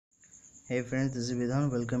Hey friends, this is Bidhan.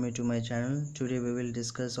 Welcome you to my channel. Today we will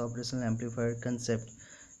discuss operational amplifier concept.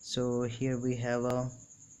 So here we have a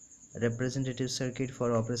representative circuit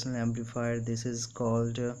for operational amplifier. This is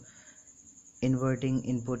called inverting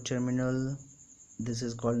input terminal. This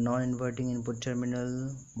is called non-inverting input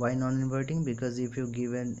terminal. Why non-inverting? Because if you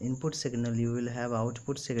give an input signal, you will have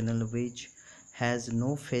output signal which has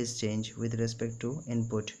no phase change with respect to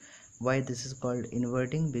input. Why this is called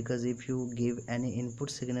inverting? Because if you give any input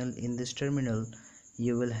signal in this terminal,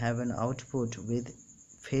 you will have an output with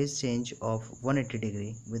phase change of 180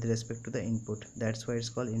 degree with respect to the input. That's why it's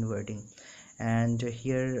called inverting. And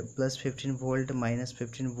here plus 15 volt minus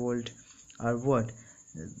 15 volt are what?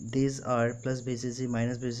 These are plus VCC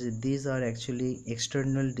minus VCC. These are actually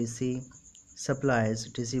external DC supplies,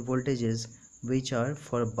 DC voltages, which are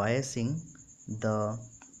for biasing the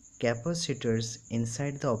capacitors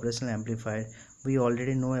inside the operational amplifier. We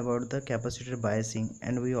already know about the capacitor biasing,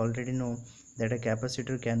 and we already know that a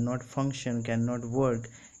capacitor cannot function, cannot work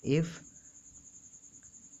if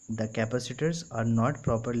the capacitors are not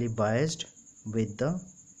properly biased with the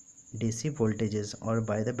DC voltages or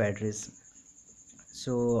by the batteries.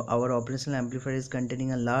 So our operational amplifier is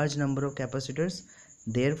containing a large number of capacitors.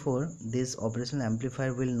 Therefore this operational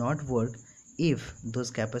amplifier will not work if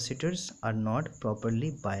those capacitors are not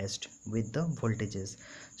properly biased with the voltages.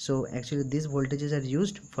 So actually these voltages are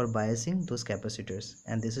used for biasing those capacitors,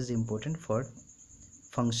 and this is important for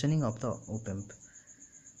functioning of the op-amp.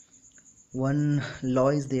 One law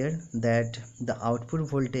is there that the output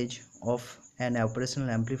voltage of an operational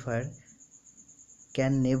amplifier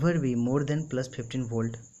can never be more than plus 15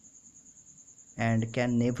 volt and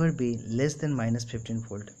can never be less than minus 15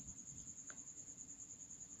 volt.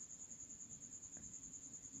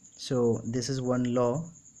 So this is one law,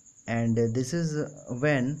 and this is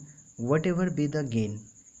when whatever be the gain,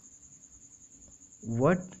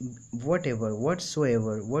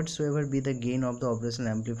 whatsoever be the gain of the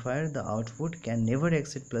operational amplifier, the output can never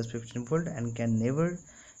exceed plus 15 volt and can never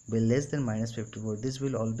be less than minus 50 volt. This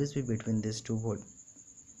will always be between these two volt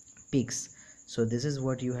peaks. So this is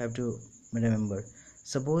what you have to remember.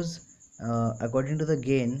 Suppose according to the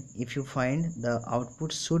gain, if you find the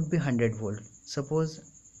output should be 100 volt, suppose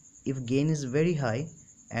if gain is very high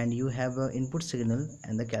and you have an input signal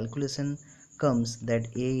and the calculation comes that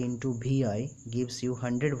A into Vi gives you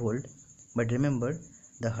 100 volt, but remember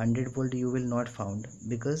the 100 volt you will not found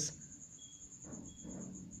because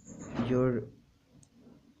your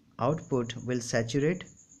output will saturate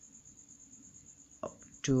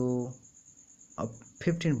to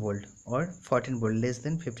 15 volt or 14 volt, less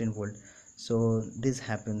than 15 volt. So this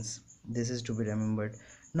happens. This is to be remembered.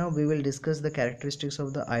 Now we will discuss the characteristics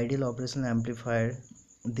of the ideal operational amplifier.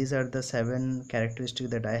 These are the 7 characteristics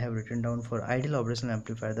that I have written down for ideal operational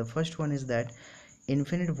amplifier. The first one is that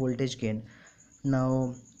infinite voltage gain.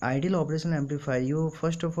 Now ideal operational amplifier, you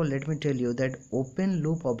first of all let me tell you that open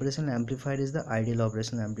loop operational amplifier is the ideal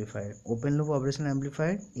operational amplifier. Open loop operational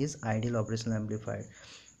amplifier is ideal operational amplifier.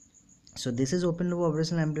 So this is open loop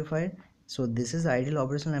operational amplifier, so this is ideal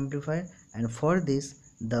operational amplifier, and for this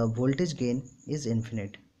the voltage gain is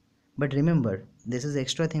infinite. But remember, this is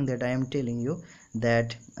extra thing that I am telling you,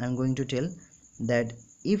 that I am going to tell that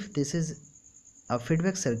if this is a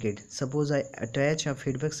feedback circuit, suppose I attach a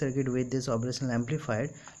feedback circuit with this operational amplifier,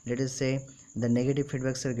 let us say the negative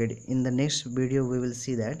feedback circuit. In the next video we will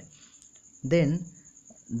see that. Then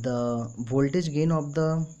the voltage gain of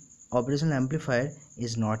the operational amplifier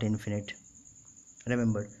is not infinite.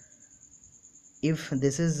 Remember, if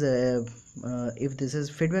this is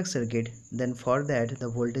feedback circuit, then for that the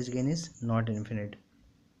voltage gain is not infinite.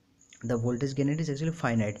 The voltage gain is actually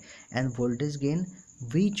finite, and voltage gain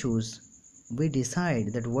we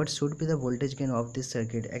decide that what should be the voltage gain of this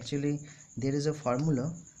circuit. Actually there is a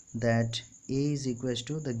formula that A is equals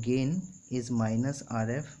to the gain is minus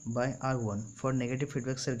RF by R1 for negative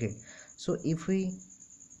feedback circuit. So if we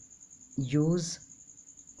use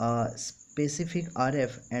a specific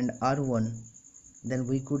RF and R1, then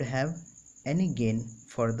we could have any gain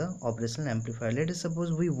for the operational amplifier. Let us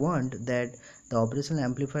suppose we want that the operational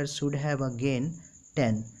amplifier should have a gain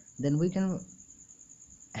 10, then we can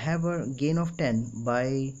have a gain of 10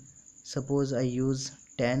 by, suppose I use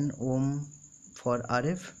 10 ohm for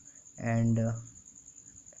RF and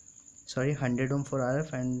 100 ohm for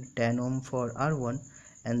RF and 10 ohm for R1,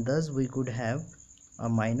 and thus we could have a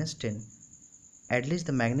minus 10. At least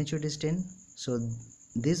the magnitude is 10. So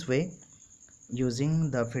this way, using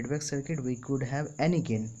the feedback circuit, we could have any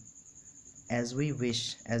gain as we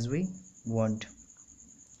wish, as we want.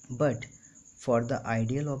 But for the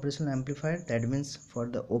ideal operational amplifier, that means for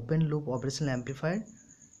the open loop operational amplifier,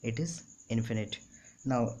 it is infinite.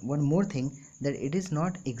 Now one more thing, that it is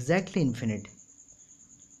not exactly infinite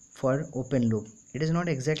for open loop. It is not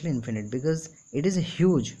exactly infinite because it is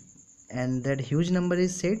huge, and that huge number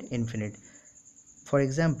is said infinite. For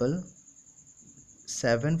example,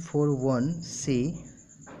 741C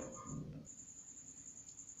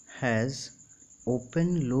has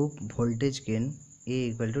open loop voltage gain A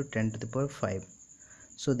equal to 10 to the power 5.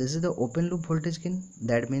 So this is the open loop voltage gain,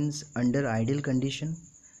 that means under ideal condition,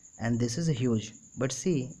 and this is huge. But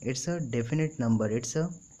see, it's a definite number, it's a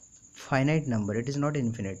finite number, it is not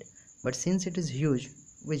infinite. But since it is huge,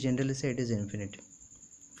 we generally say it is infinite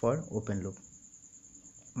for open loop.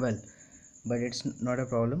 Well, but it's not a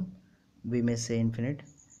problem, we may say infinite.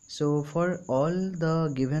 So for all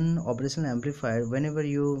the given operational amplifier, whenever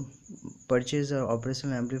you purchase a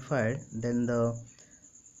operational amplifier, then the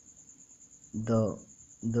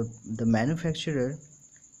the manufacturer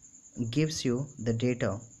gives you the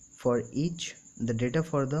data for each, the data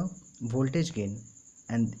for the voltage gain,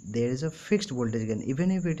 and there is a fixed voltage gain,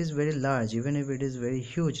 even if it is very large, even if it is very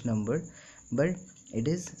huge number, but it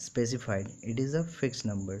is specified, it is a fixed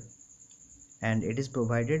number, and it is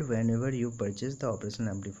provided whenever you purchase the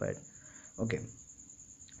operational amplifier. Okay,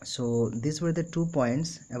 so these were the 2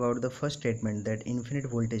 points about the first statement, that infinite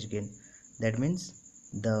voltage gain. That means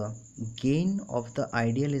the gain of the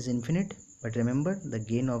ideal is infinite, but remember the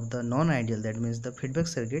gain of the non-ideal, that means the feedback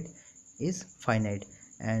circuit, is finite,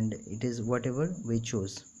 and it is whatever we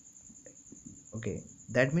choose. Okay,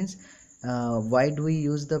 that means why do we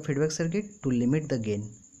use the feedback circuit? To limit the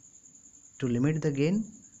gain, to limit the gain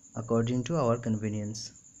according to our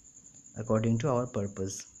convenience, according to our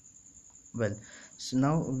purpose. Well, so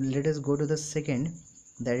now let us go to the second,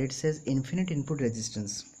 that it says infinite input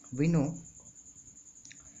resistance. We know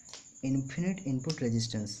infinite input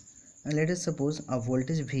resistance, and let us suppose a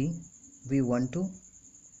voltage V we want to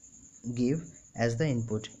give as the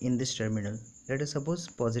input in this terminal. Let us suppose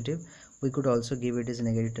positive, we could also give it as a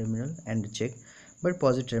negative terminal and check, but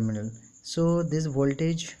positive terminal. So this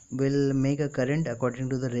voltage will make a current according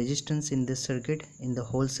to the resistance in this circuit, in the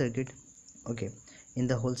whole circuit. Okay, in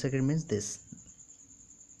the whole circuit means this.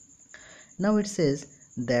 Now it says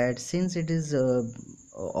that since it is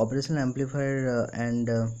operational amplifier and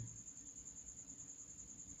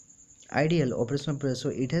ideal operational amplifier, so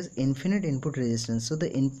it has infinite input resistance, so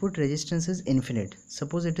the input resistance is infinite.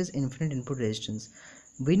 Suppose it is infinite input resistance,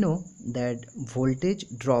 we know that voltage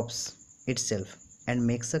drops itself and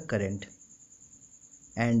makes a current.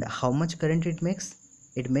 And how much current it makes?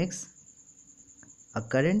 It makes a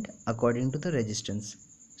current according to the resistance,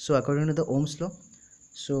 so according to the Ohm's law.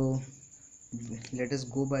 So let us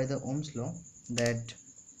go by the Ohm's law, that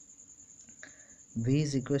V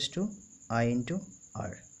is equals to I into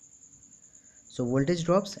R. So voltage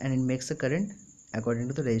drops and it makes a current according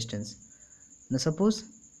to the resistance. Now suppose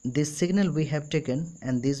this signal we have taken,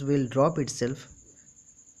 and this will drop itself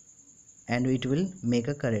and it will make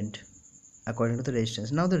a current according to the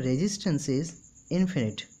resistance. Now the resistance is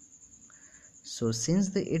infinite, so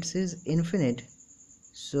since it is infinite,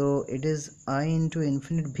 so it is I into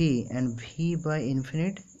infinite V, and V by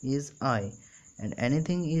infinite is I, and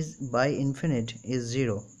anything is by infinite is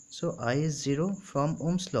 0, so I is 0 from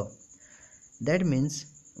Ohm's law. That means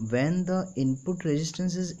when the input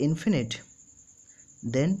resistance is infinite,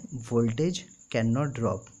 then voltage cannot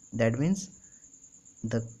drop. That means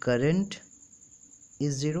the current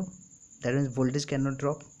is 0, that means voltage cannot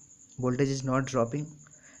drop, voltage is not dropping,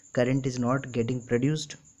 current is not getting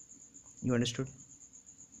produced. You understood?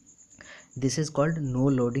 This is called no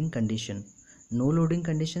loading condition. No loading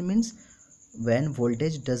condition means when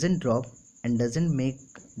voltage doesn't drop and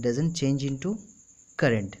doesn't change into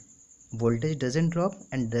current. Voltage doesn't drop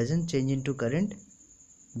and doesn't change into current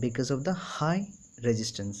because of the high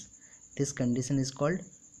resistance. This condition is called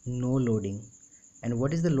no loading. And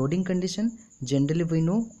what is the loading condition? Generally we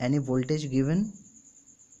know any voltage given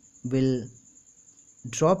will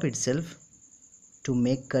drop itself to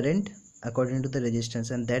make current according to the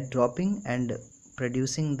resistance, and that dropping and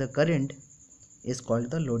producing the current is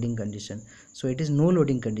called the loading condition. So it is no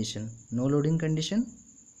loading condition. No loading condition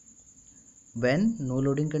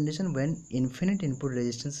when infinite input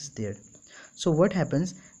resistance is there. So what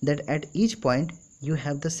happens, that at each point you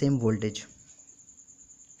have the same voltage,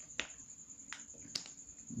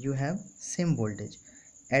 you have same voltage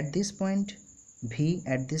at this point V,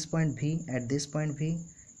 at this point V, at this point V,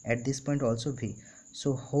 at this point also V.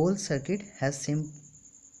 So whole circuit has same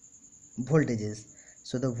voltages,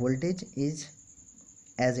 so the voltage is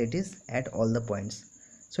as it is at all the points.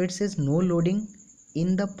 So it says no loading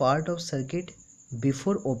in the part of circuit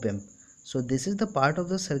before op-amp. So this is the part of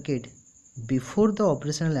the circuit before the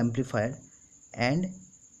operational amplifier, and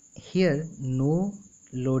here no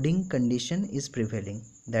loading condition is prevailing.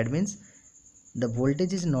 That means the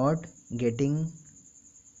voltage is not getting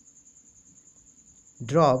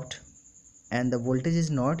dropped and the voltage is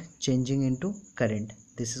not changing into current.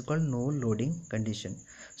 This is called no loading condition.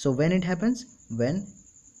 So when it happens, when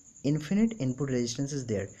infinite input resistance is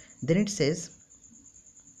there, then it says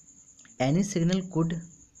any signal could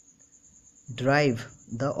drive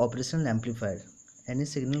the operational amplifier. Any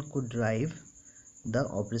signal could drive the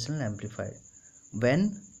operational amplifier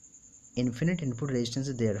when infinite input resistance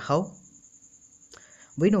is there. How?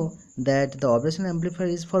 We know that the operational amplifier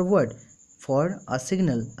is for what? For a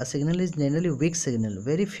signal. A signal is generally weak signal,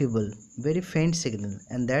 very feeble, very faint signal,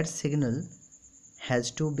 and that signal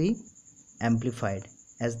has to be amplified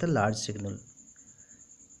as the large signal.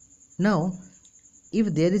 Now if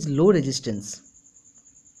there is low resistance,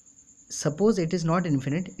 suppose it is not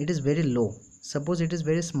infinite, it is very low, suppose it is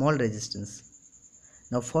very small resistance.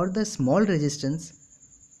 Now for the small resistance,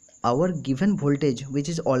 our given voltage, which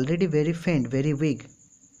is already very faint, very weak,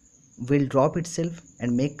 will drop itself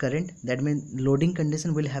and make current. That means loading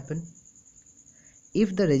condition will happen.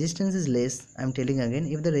 If the resistance is less, I am telling again,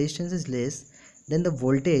 if the resistance is less, then the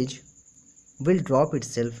voltage will drop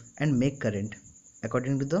itself and make current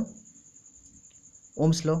according to the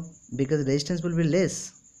Ohm's law, because resistance will be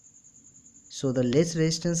less. So the less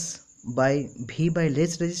resistance by V by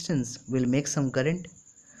less resistance will make some current.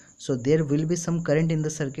 So there will be some current in the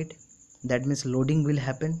circuit. That means loading will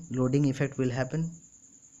happen, loading effect will happen.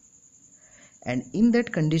 And in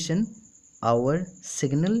that condition, our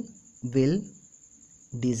signal will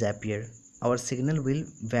disappear. Our signal will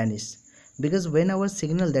vanish. Because when our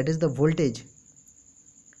signal, that is the voltage,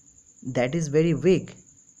 that is very weak,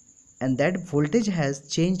 and that voltage has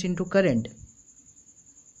changed into current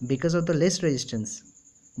because of the less resistance,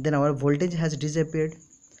 then our voltage has disappeared,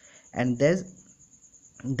 and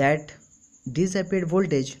that disappeared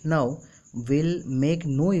voltage now will make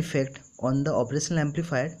no effect on the operational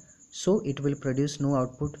amplifier, so it will produce no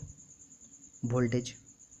output voltage.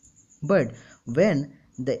 But when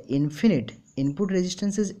the infinite input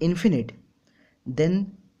resistance is infinite,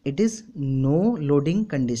 then it is no loading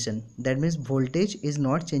condition. That means voltage is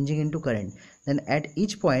not changing into current. Then at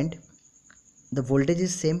each point the voltage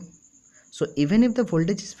is same. So even if the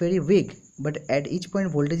voltage is very weak, but at each point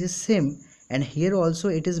voltage is same, and here also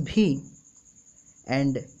it is V,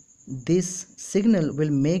 and this signal will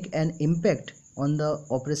make an impact on the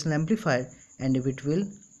operational amplifier, and if it will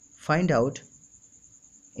find out,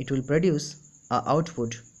 it will produce a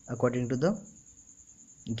output according to the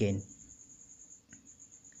gain,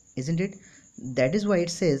 isn't it? That is why it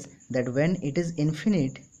says that when it is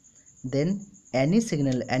infinite, then any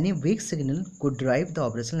signal, any weak signal could drive the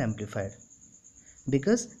operational amplifier,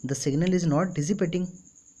 because the signal is not dissipating.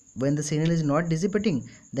 When the signal is not dissipating,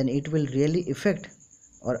 then it will really affect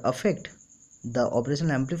the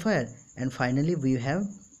operational amplifier, and finally we have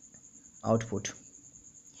output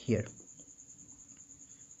here.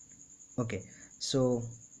 Okay, so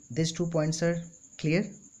these 2 points are clear.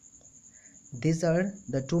 These are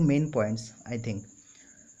the 2 main points, I think,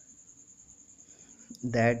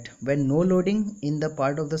 that when no loading in the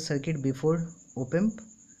part of the circuit before op-amp,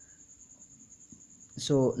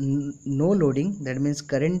 so no loading, that means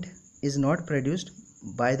current is not produced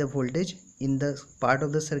by the voltage in the part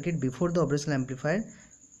of the circuit before the operational amplifier,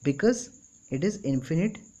 because it is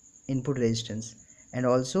infinite input resistance. And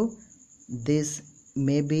also this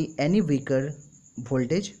may be any weaker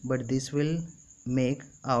voltage, but this will make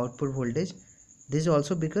output voltage. This is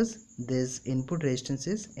also because this input resistance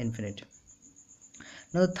is infinite.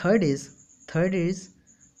 Now the third is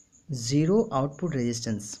zero output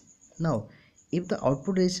resistance. Now if the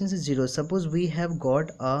output resistance is 0, suppose we have got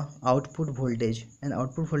a output voltage, and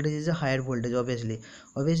output voltage is a higher voltage,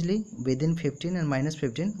 obviously within 15 and minus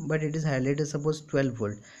 15, but it is higher. Let us suppose 12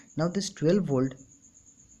 volt. Now this 12 volt,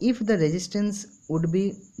 if the resistance would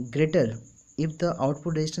be greater, if the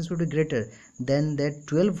output resistance would be greater, then that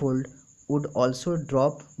 12 volt would also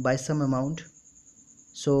drop by some amount,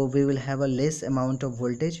 so we will have a less amount of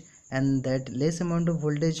voltage, and that less amount of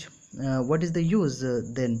voltage, what is the use?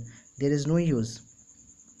 Then there is no use.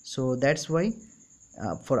 So that's why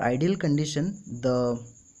for ideal condition the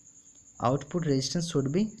output resistance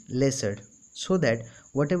should be lesser, so that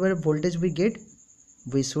whatever voltage we get,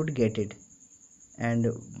 we should get it, and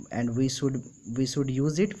we should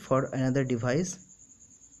use it for another device,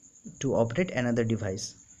 to operate another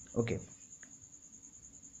device. Okay,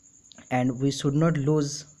 and we should not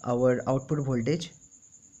lose our output voltage,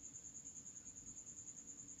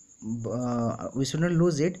 we should not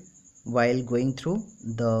lose it while going through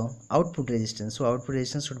the output resistance, so output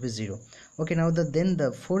resistance should be 0. Okay, now then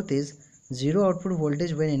the fourth is zero output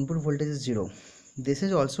voltage when input voltage is 0. This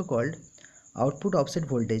is also called output offset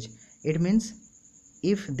voltage. It means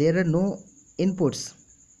if there are no inputs,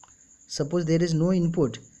 suppose there is no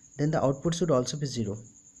input, then the output should also be 0.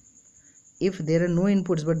 If there are no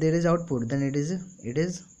inputs but there is output, then it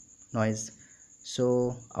is noise.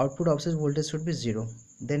 So output offset voltage should be 0.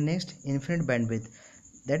 Then next, infinite bandwidth.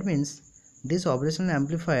 That means this operational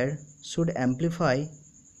amplifier should amplify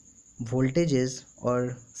voltages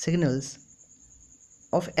or signals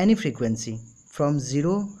of any frequency from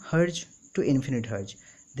 0 Hz to infinite Hz.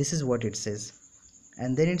 This is what it says.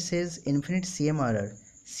 And then it says infinite CMRR.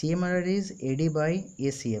 CMRR is AD by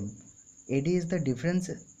ACM. AD is the difference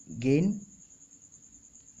gain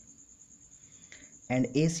and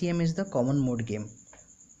ACM is the common mode gain.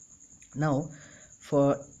 Now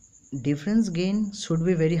for difference gain should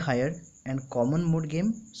be very higher and common mode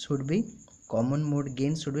gain should be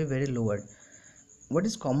very lower. What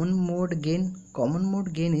is common mode gain? Common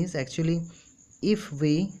mode gain is actually if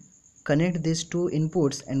we connect these two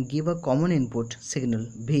inputs and give a common input signal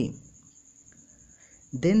B,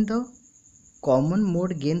 then the common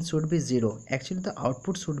mode gain should be 0. Actually the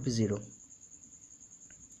output should be 0.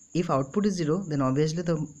 If output is 0, then obviously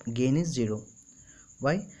the gain is 0.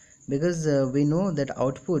 Why? Because we know that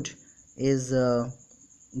output is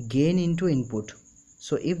gain into input.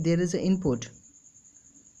 So if there is an input,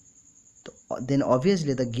 then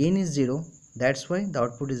obviously the gain is 0. That's why the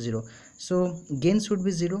output is 0. So gain should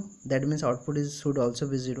be 0. That means output should also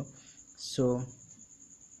be 0. So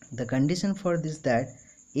the condition for this that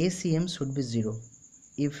ACM should be 0.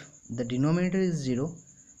 If the denominator is 0,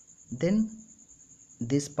 then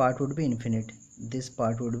this part would be infinite. This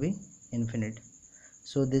part would be infinite.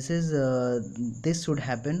 So this is this should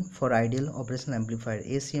happen for ideal operational amplifier.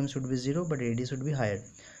 ACM should be 0 but AD should be higher.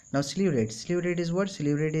 Now slew rate. Slew rate is what?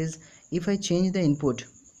 Slew rate is if I change the input,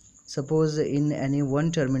 suppose in any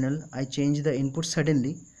one terminal I change the input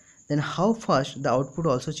suddenly, then how fast the output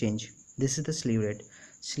also change. This is the slew rate.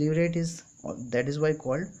 Slew rate is, that is why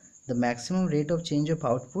called the maximum rate of change of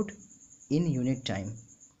output in unit time.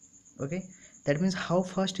 Okay, that means how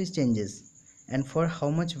fast it changes and for how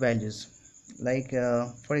much values. Like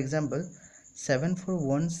for example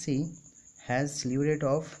 741C has slew rate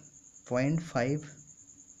of 0.5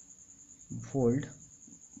 volt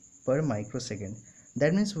per microsecond.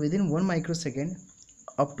 That means within 1 microsecond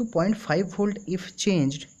up to 0.5 volt if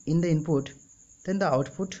changed in the input, then the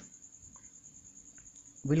output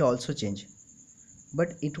will also change, but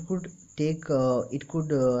it could take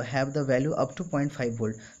have the value up to 0.5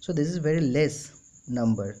 volt. So this is very less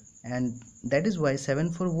number, and that is why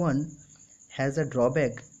 741 has a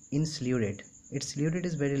drawback in slew rate. Its slew rate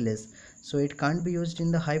is very less, so it can't be used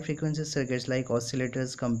in the high frequency circuits like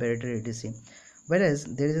oscillators, comparator, etc. Whereas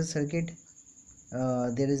there is a circuit,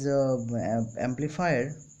 there is a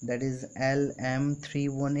amplifier, that is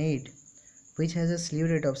LM318, which has a slew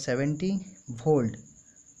rate of 70 volt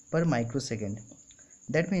per microsecond.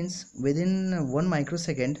 That means within 1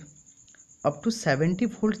 microsecond up to 70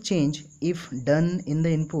 volt change if done in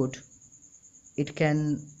the input, it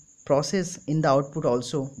can process in the output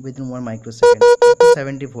also within 1 microsecond up to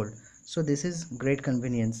 70 volt. So this is great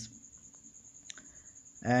convenience,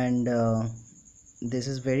 and this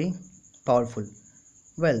is very powerful.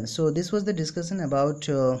 Well, so this was the discussion about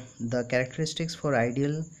the characteristics for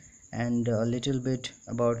ideal and a little bit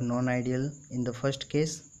about non-ideal in the first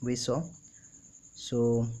case we saw.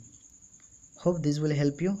 So hope this will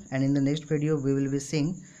help you, and in the next video we will be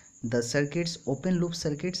seeing the circuits, open loop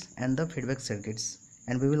circuits and the feedback circuits,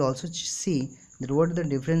 and we will also see that what are the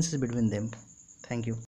differences between them. Thank you.